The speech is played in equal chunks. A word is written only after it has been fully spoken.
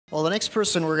Well, the next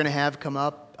person we're going to have come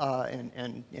up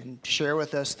and share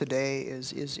with us today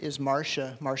is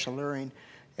Marsha Luehring.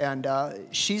 And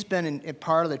she's been in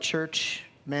part of the church,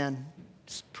 man,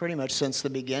 pretty much since the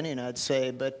beginning, I'd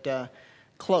say, but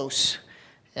close.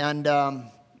 And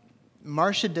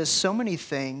Marsha does so many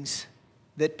things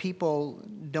that people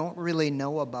don't really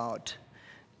know about.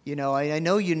 You know, I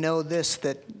know you know this,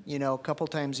 that, you know, a couple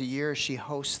times a year she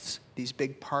hosts these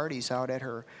big parties out at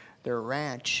their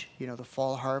ranch, you know, the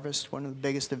Fall Harvest, one of the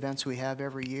biggest events we have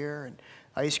every year, and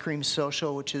Ice Cream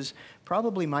Social, which is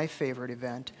probably my favorite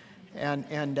event,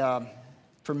 and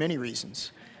for many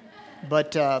reasons.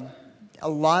 But a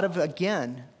lot of,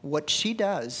 again, what she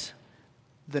does,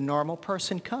 the normal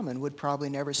person coming would probably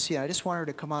never see. I just want her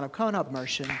to come on up. Come on up,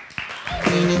 Marsha.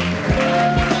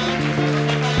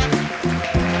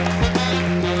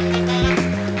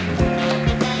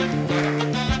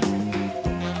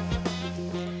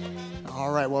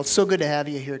 All right, well, it's so good to have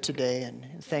you here today, and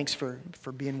thanks for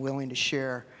being willing to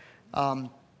share.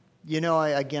 You know,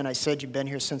 I said you've been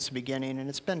here since the beginning, and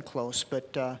it's been close,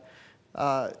 but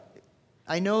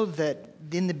I know that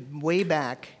in the way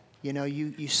back, you know,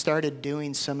 you started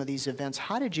doing some of these events.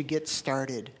 How did you get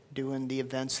started doing the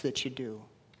events that you do?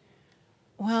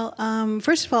 Well,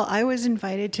 first of all, I was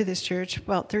invited to this church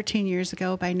about 13 years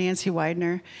ago by Nancy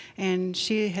Widener, and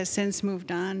she has since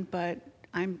moved on, but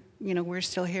we're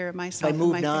still here, myself and my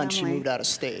family. By moved on, she moved out of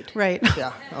state. Right.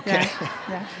 Yeah, okay.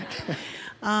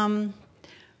 Yeah.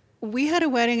 We had a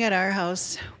wedding at our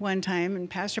house one time, and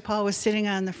Pastor Paul was sitting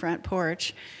on the front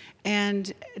porch,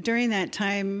 and during that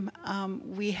time,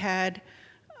 we had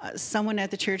someone at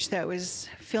the church that was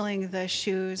filling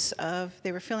the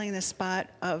they were filling the spot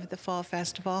of the Fall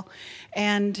Festival,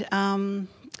 and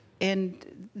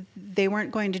they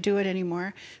weren't going to do it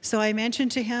anymore. So I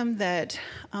mentioned to him that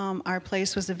our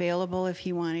place was available if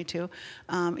he wanted to.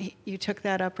 You took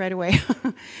that up right away.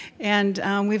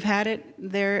 And we've had it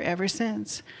there ever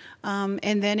since.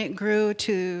 And then it grew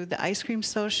to the Ice Cream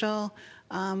Social.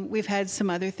 We've had some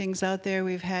other things out there.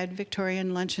 We've had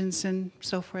Victorian luncheons and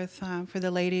so forth for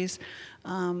the ladies.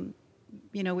 You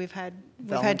know, we've had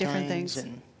different things.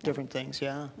 And different things,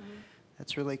 yeah. Mm-hmm.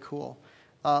 That's really cool.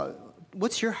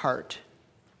 What's your heart?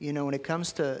 You know, when it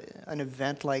comes to an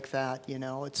event like that, you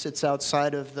know, it's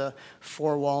outside of the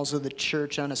four walls of the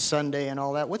church on a Sunday and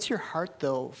all that. What's your heart,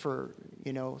 though, for,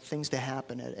 you know, things to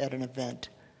happen at an event?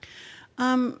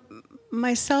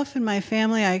 Myself and my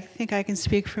family, I think I can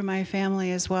speak for my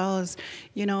family as well, as,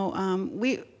 you know,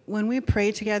 when we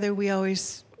pray together, we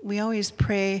always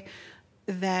pray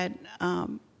that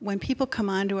when people come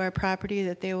onto our property,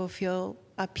 that they will feel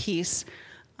a peace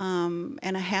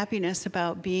and a happiness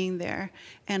about being there,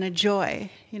 and a joy,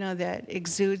 you know, that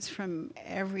exudes from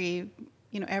every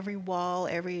wall,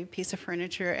 every piece of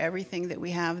furniture, everything that we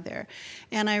have there.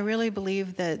 And I really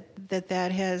believe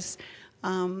that has,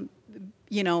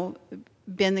 you know,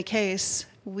 been the case.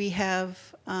 We have,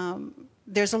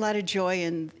 there's a lot of joy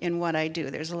in what I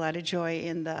do. There's a lot of joy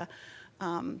in the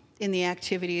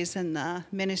activities and the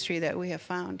ministry that we have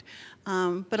found.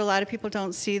 But a lot of people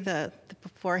don't see the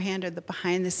beforehand or the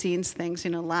behind the scenes things. You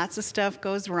know, lots of stuff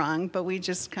goes wrong, but we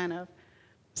just kind of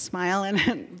smile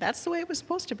and that's the way it was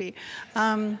supposed to be.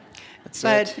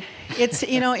 It's,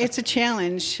 you know, it's a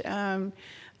challenge. And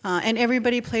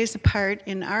everybody plays a part.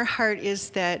 And our heart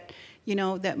is that, you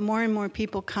know, that more and more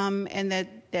people come, and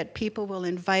that people will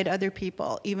invite other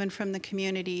people, even from the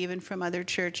community, even from other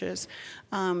churches,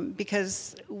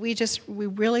 because we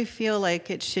really feel like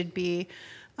it should be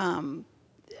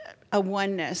a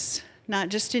oneness, not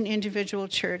just an individual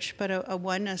church, but a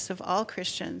oneness of all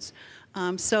Christians.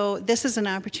 So this is an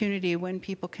opportunity when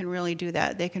people can really do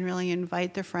that. They can really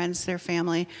invite their friends, their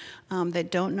family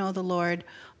that don't know the Lord,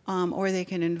 or they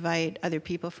can invite other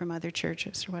people from other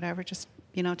churches or whatever, just,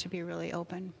 you know, to be really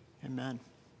open. Amen.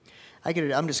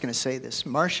 I'm just going to say this.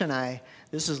 Marsha and I,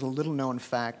 this is a little known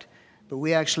fact, but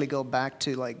we actually go back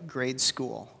to like grade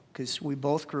school, because we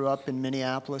both grew up in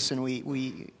Minneapolis, and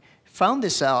we found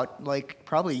this out like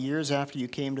probably years after you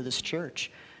came to this church.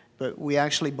 But we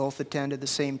actually both attended the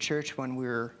same church when we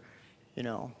were, you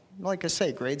know, like I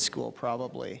say, grade school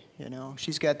probably, you know.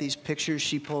 She's got these pictures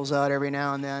she pulls out every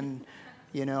now and then,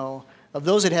 you know, of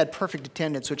those that had perfect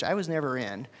attendance, which I was never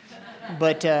in.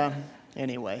 But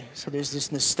anyway, so there's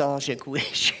this nostalgic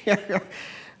wish here.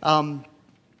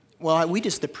 Well, we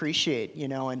just appreciate, you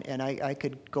know, and I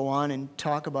could go on and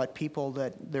talk about people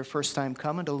that their first time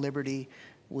coming to Liberty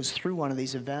was through one of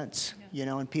these events, you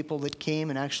know, and people that came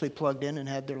and actually plugged in and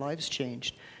had their lives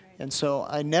changed. Right. And so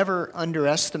I never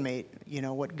underestimate, you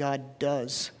know, what God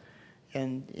does,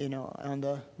 and, you know, on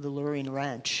the Luehring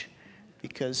Ranch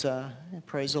because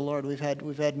praise the Lord, we've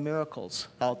had miracles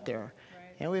out there.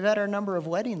 And we've had our number of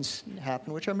weddings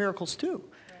happen, which are miracles too.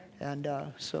 And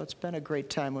so it's been a great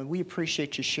time. And we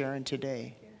appreciate you sharing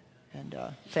today. And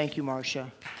thank you,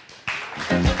 Marsha.